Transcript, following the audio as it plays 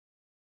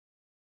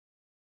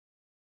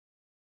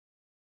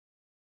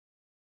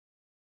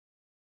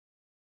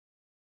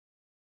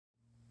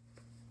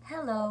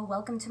Hello,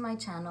 welcome to my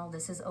channel.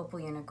 This is Opal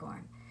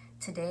Unicorn.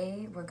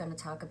 Today we're going to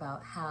talk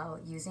about how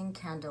using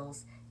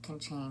candles can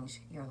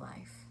change your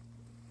life.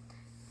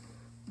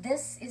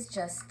 This is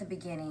just the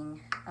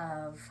beginning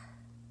of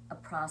a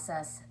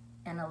process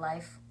and a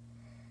life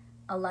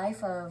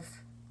of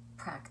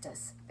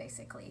practice,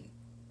 basically.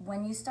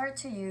 When you start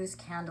to use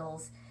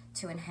candles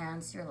to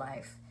enhance your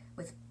life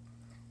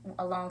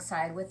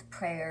alongside with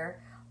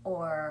prayer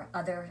or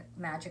other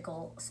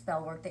magical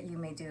spell work that you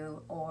may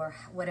do, or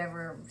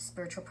whatever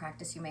spiritual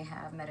practice you may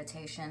have,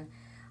 meditation,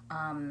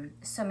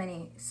 so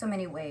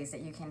many ways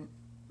that you can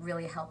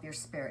really help your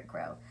spirit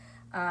grow.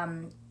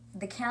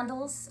 The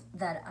candles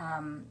that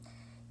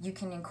you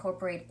can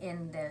incorporate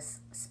in this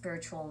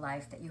spiritual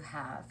life that you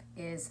have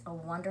is a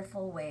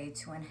wonderful way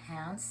to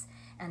enhance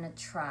and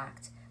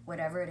attract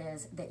whatever it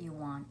is that you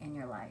want in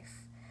your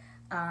life.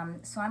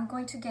 So I'm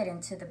going to get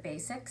into the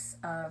basics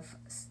of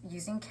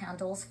using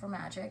candles for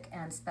magic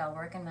and spell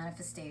work and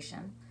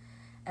manifestation,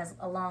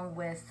 along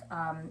with,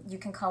 you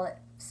can call it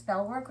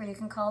spell work or you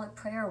can call it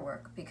prayer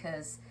work,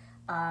 because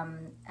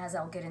as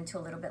I'll get into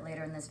a little bit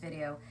later in this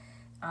video,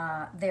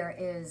 there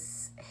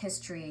is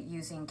history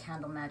using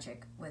candle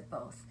magic with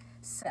both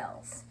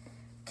spells,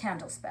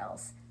 candle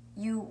spells.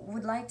 You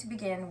would like to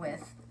begin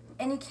with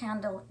any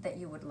candle that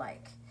you would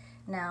like.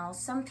 Now,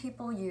 some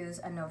people use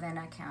a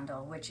novena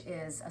candle, which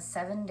is a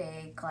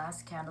 7-day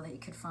glass candle that you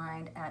could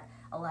find at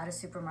a lot of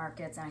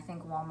supermarkets, and I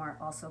think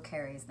Walmart also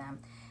carries them.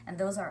 And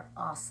those are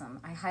awesome.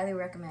 I highly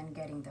recommend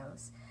getting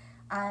those.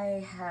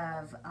 I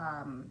have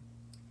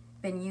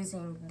been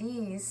using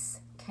these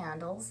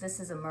candles.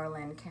 This is a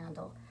Merlin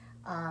candle.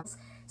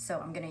 So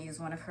I'm going to use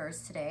one of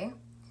hers today.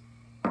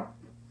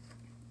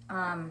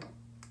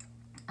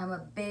 I'm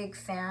a big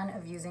fan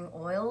of using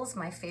oils.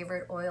 My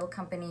favorite oil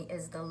company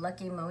is the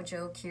Lucky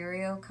Mojo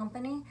Curio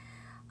Company.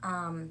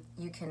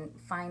 You can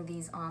find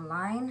these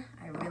online.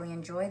 I really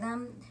enjoy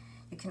them.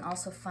 You can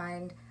also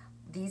find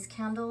these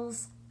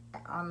candles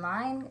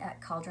online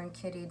at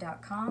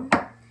cauldronkitty.com.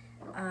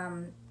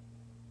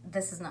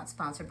 This is not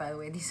sponsored, by the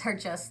way. These are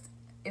just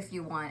if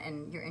you want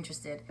and you're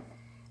interested.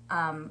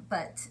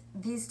 But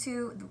these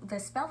two,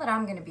 the spell that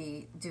I'm going to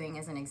be doing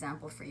as an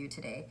example for you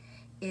today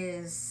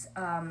is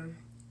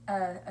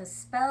a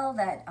spell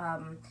that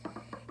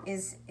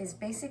is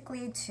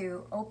basically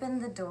to open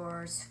the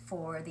doors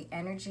for the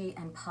energy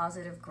and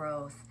positive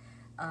growth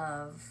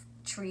of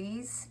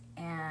trees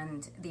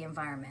and the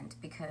environment,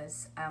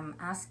 because I'm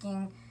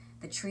asking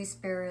the tree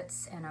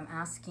spirits and I'm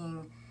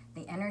asking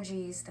the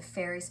energies, the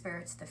fairy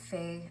spirits, the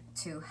fae,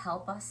 to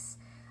help us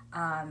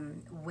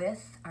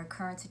with our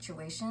current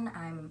situation.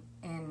 I'm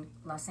in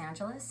Los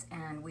Angeles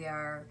and we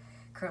are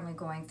currently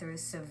going through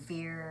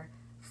severe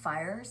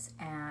fires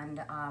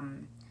and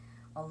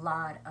a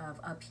lot of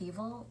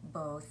upheaval,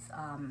 both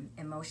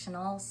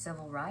emotional,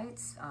 civil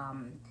rights,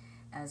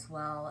 as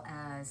well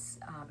as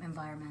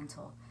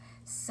environmental.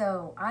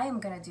 So I am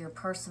going to do a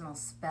personal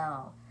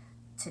spell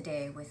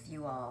today with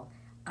you all,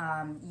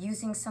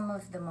 using some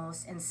of the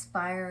most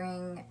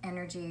inspiring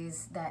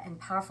energies and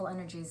powerful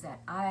energies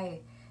that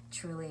I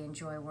truly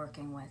enjoy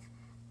working with.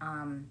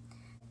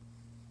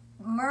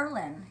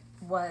 Merlin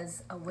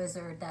was a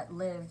wizard that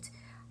lived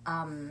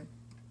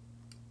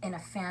in a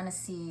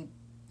fantasy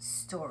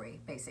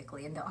story,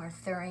 basically, in the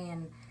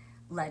Arthurian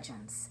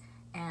legends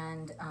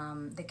and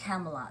the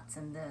Camelots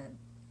and the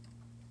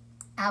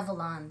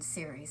Avalon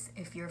series,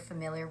 if you're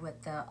familiar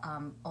with the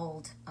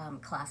old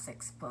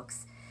classics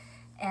books.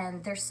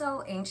 And they're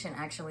so ancient,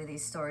 actually,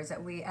 these stories,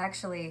 that we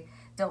actually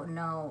don't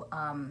know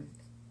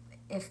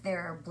if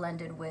they're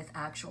blended with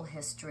actual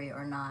history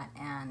or not,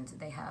 and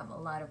they have a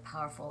lot of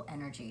powerful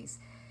energies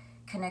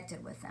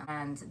connected with them.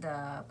 And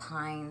the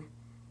pines,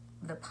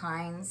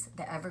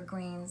 the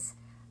evergreens,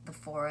 the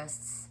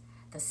forests,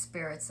 the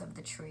spirits of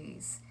the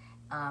trees,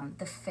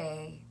 the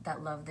fae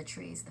that love the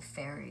trees, the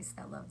fairies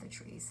that love the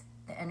trees,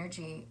 the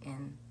energy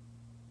in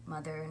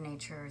Mother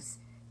Nature's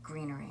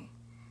greenery.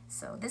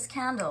 So this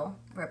candle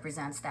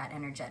represents that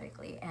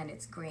energetically, and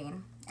it's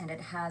green, and it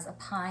has a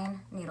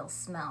pine needle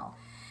smell.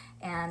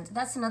 And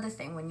that's another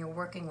thing when you're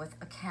working with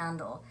a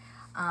candle.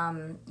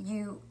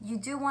 You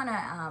do want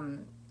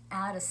to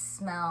add a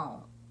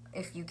smell,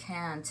 if you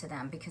can, to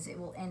them, because it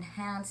will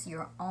enhance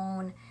your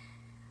own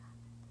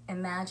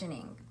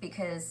imagining.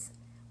 Because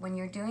when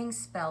you're doing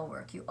spell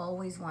work, you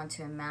always want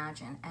to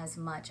imagine as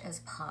much as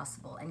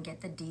possible and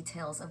get the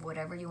details of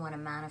whatever you want to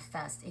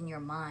manifest in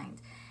your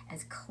mind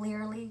as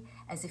clearly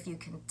as if you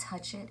can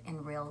touch it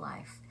in real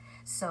life.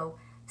 So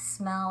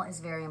smell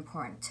is very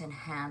important to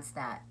enhance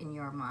that in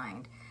your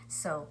mind.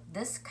 So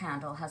this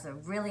candle has a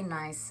really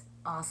nice,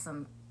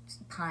 awesome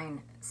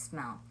pine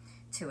smell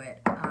to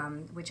it,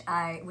 which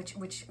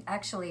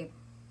actually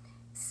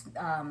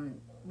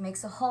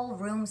makes a whole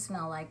room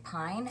smell like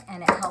pine,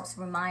 and it helps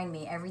remind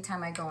me every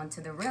time I go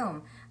into the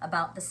room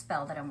about the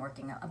spell that I'm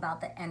working on,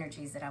 about the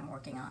energies that I'm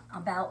working on,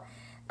 about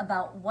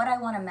what I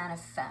want to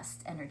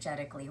manifest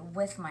energetically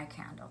with my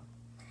candle.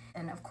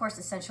 And of course,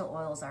 essential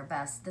oils are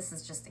best. This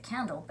is just a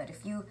candle, but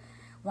if you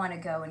want to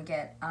go and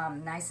get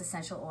nice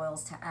essential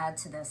oils to add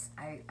to this,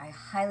 I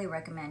highly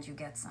recommend you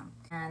get some.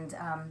 And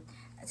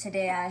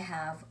today I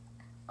have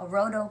a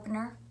road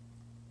opener,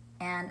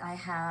 and I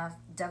have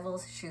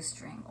devil's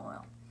shoestring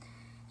oil.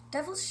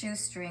 Devil's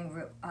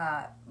shoestring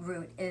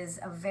root is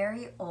a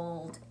very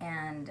old,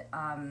 and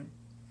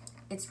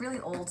it's really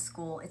old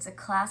school. It's a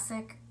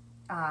classic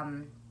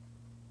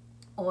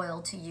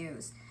oil to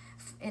use.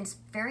 It's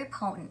very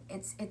potent.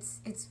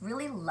 It's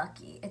really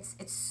lucky. It's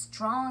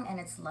strong and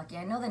it's lucky.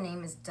 I know the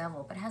name is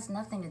devil, but it has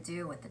nothing to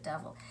do with the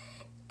devil.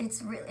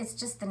 It's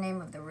just the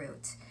name of the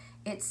root.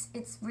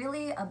 It's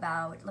really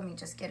about, let me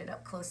just get it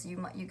up close so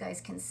you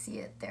guys can see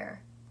it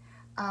there.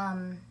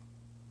 Let's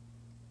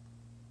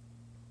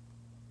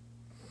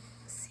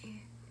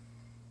see.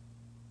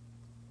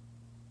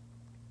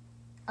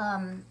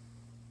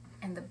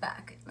 In the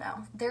back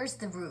now, there's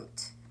the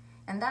root,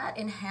 and that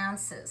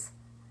enhances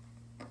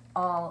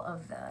all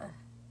of the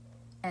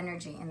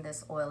energy in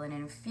this oil, and it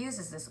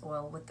infuses this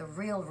oil with the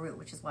real root,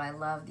 which is why I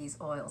love these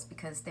oils,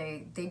 because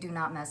they do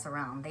not mess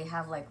around. They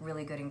have like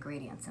really good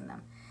ingredients in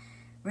them.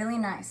 Really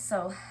nice.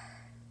 So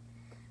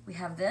we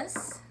have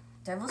this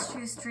devil's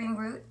shoestring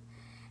root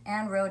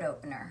and road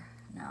opener.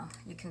 Now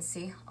you can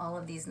see all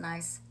of these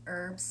nice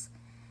herbs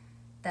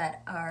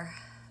that are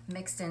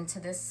mixed into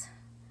this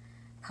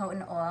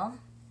potent oil.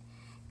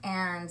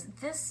 And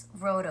this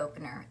road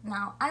opener,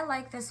 now I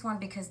like this one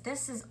because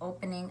this is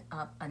opening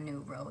up a new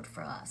road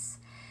for us.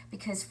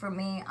 Because for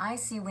me, I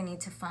see we need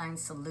to find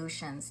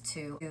solutions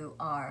to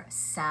our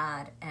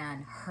sad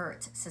and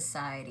hurt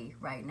society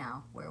right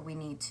now, where we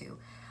need to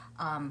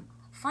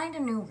find a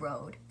new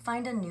road,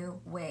 find a new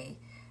way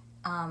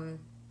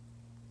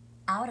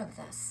out of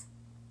this.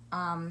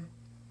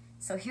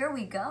 So here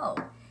we go.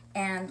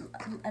 And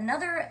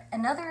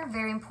another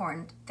very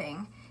important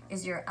thing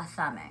is your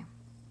athame.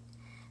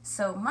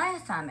 So my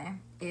athame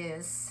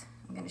is,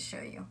 I'm going to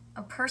show you,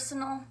 a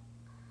personal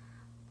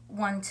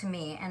one to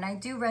me, and I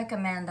do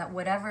recommend that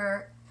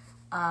whatever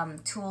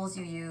tools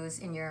you use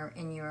in your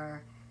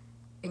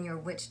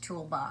witch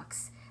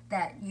toolbox,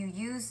 that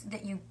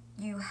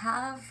you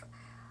have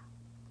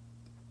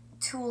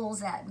tools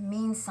that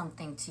mean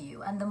something to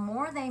you, and the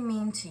more they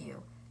mean to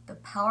you, the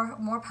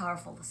more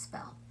powerful the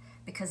spell,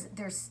 because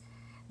there's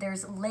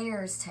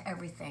layers to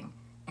everything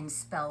in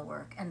spell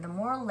work, and the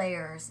more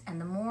layers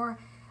and the more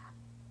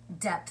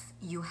depth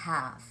you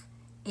have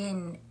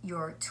in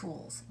your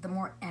tools, the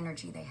more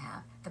energy they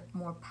have, the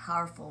more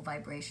powerful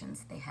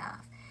vibrations they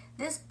have.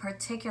 This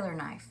particular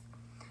knife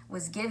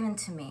was given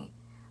to me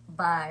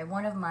by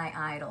one of my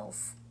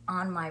idols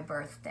on my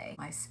birthday,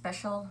 my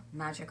special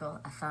magical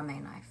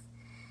athame knife.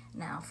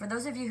 Now, for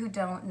those of you who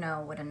don't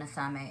know what an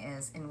athame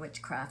is in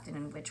witchcraft and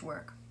in witch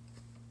work,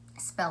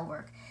 spell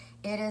work,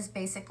 it is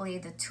basically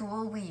the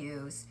tool we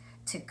use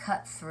to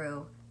cut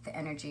through the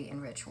energy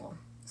in ritual.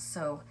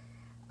 So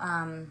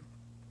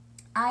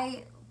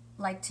I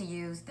like to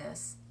use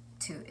this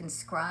to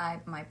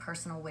inscribe my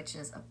personal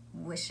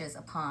wishes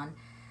upon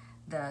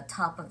the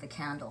top of the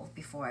candle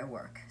before I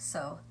work.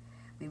 So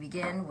we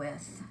begin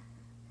with,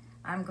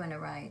 I'm going to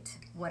write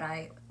what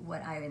I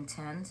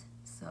intend.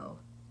 So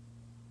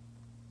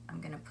I'm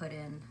going to put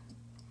in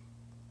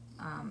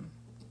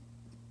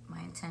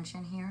my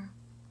intention here.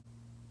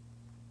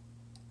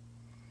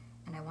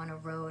 And I want a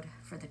road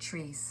for the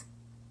trees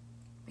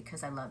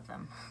because I love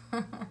them.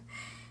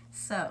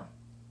 So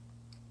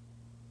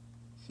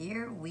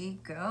here we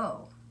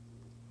go.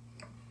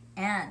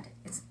 And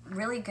it's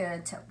really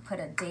good to put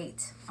a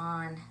date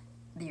on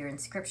your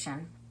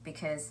inscription,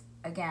 because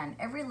again,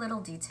 every little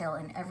detail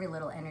and every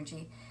little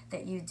energy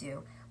that you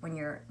do when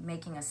you're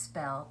making a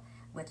spell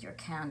with your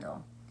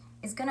candle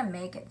is going to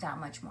make it that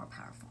much more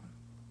powerful.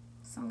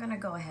 So I'm going to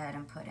go ahead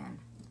and put in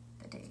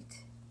the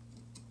date.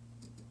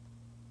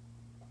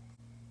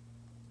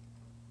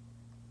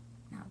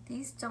 Now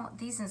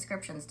these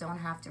inscriptions don't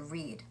have to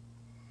read,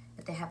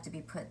 but they have to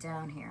be put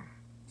down here,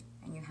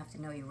 and you have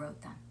to know you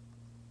wrote them.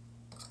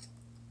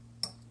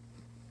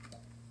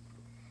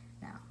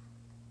 Now,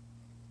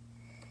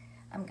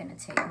 I'm going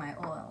to take my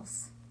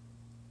oils.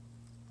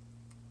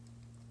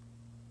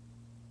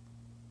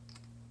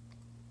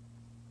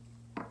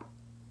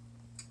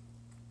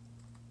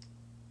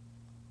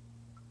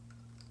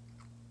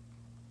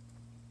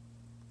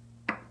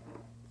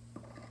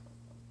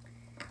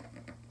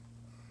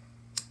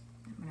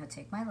 I'm going to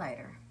take my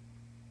lighter.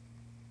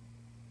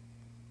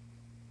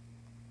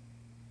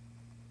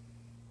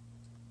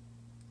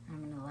 I'm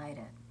going to light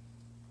it.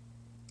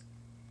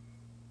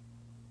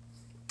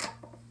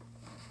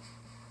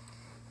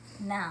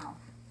 Now,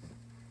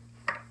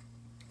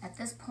 at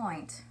this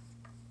point,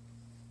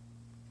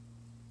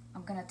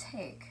 I'm going to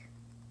take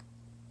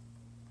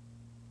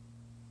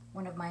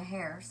one of my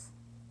hairs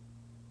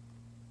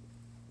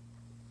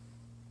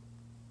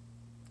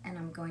and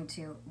I'm going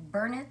to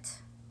burn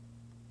it.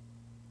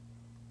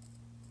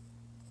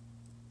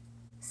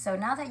 So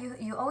now that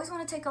you always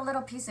want to take a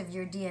little piece of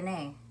your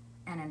DNA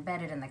and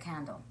embed it in the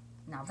candle.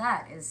 Now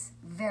that is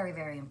very,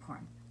 very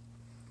important.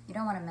 You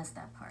don't want to miss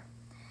that part.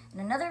 And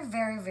another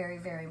very, very,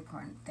 very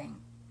important thing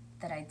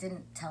that I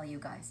didn't tell you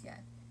guys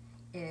yet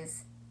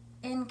is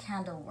in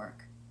candle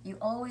work, you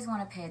always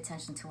want to pay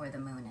attention to where the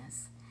moon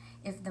is.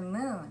 If the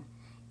moon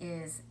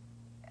is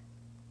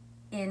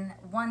in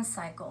one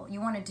cycle, you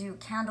want to do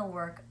candle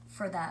work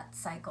for that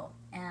cycle.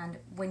 And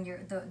when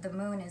the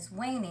moon is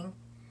waning,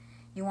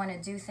 you want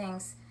to do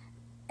things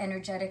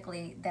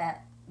energetically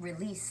that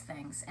release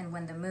things. And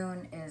when the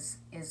moon is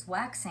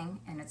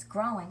waxing and it's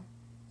growing,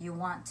 you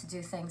want to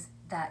do things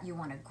that you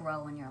want to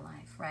grow in your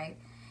life, right?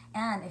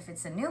 And if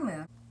it's a new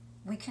moon,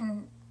 we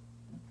can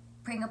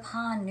bring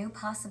upon new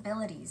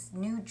possibilities,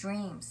 new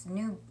dreams,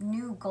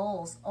 new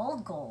goals,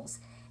 old goals,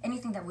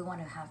 anything that we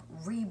want to have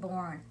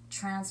reborn,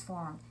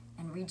 transformed,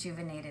 and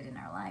rejuvenated in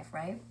our life,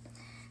 right?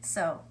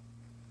 So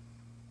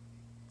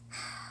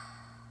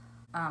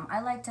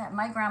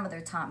my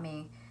grandmother taught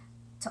me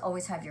to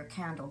always have your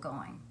candle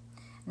going.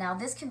 Now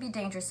this can be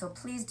dangerous, so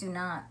please do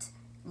not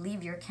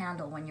leave your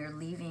candle when you're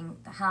leaving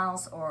the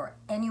house or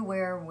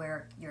anywhere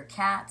where your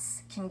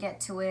cats can get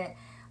to it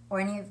or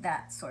any of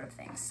that sort of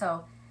thing.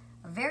 So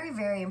a very,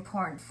 very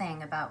important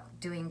thing about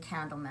doing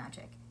candle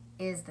magic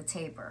is the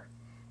taper,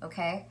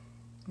 okay?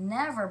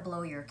 Never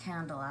blow your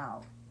candle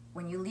out.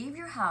 When you leave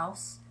your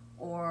house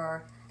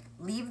or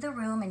leave the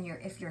room and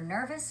if you're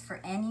nervous for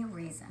any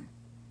reason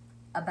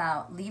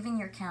about leaving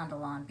your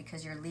candle on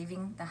because you're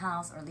leaving the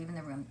house or leaving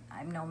the room,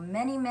 I know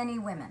many, many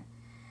women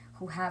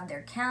who have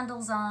their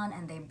candles on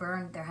and they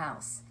burn their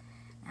house.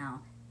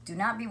 Now, do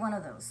not be one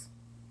of those.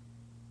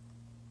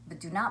 But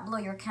do not blow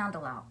your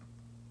candle out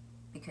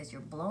because you're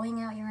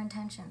blowing out your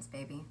intentions,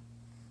 baby.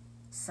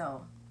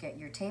 So get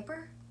your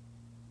taper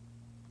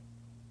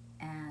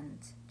and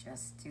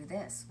just do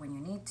this when you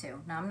need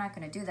to. Now, I'm not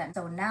going to do that.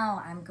 So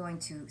now I'm going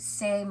to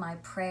say my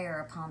prayer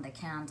upon the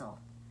candle.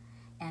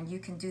 And you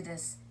can do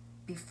this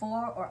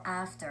before or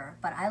after,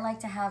 but I like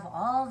to have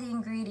all the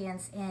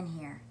ingredients in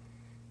here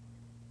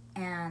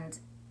and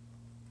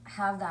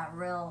have that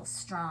real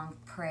strong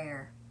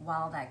prayer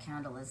while that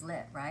candle is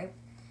lit, right?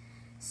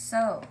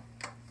 So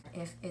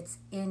if it's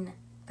in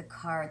the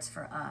cards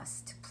for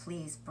us to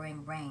please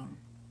bring rain,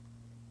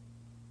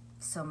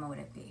 so mote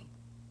it be.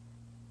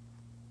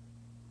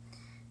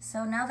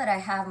 So now that I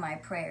have my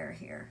prayer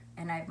here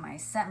and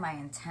I've set my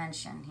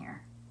intention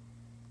here,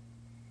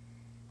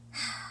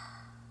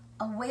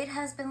 a weight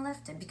has been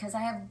lifted because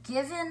I have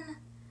given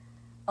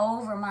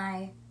over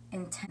my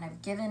intent.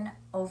 I've given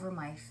over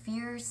my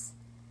fears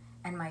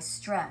and my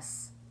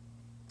stress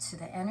to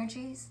the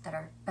energies that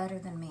are better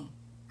than me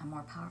and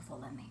more powerful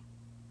than me.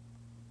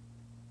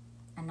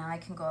 And now I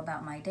can go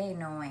about my day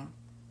knowing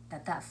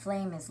that that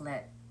flame is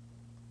lit,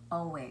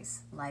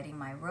 always lighting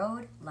my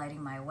road,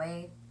 lighting my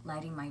way,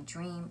 lighting my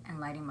dream, and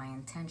lighting my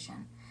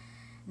intention.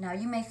 Now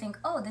you may think,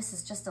 oh, this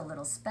is just a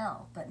little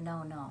spell, but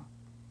no.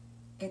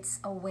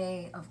 It's a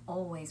way of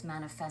always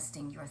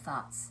manifesting your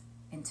thoughts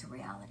into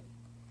reality.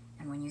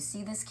 And when you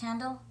see this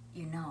candle,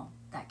 you know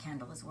that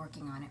candle is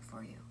working on it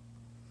for you.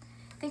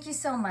 Thank you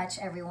so much,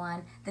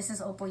 everyone. This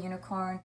is Opal Unicorn.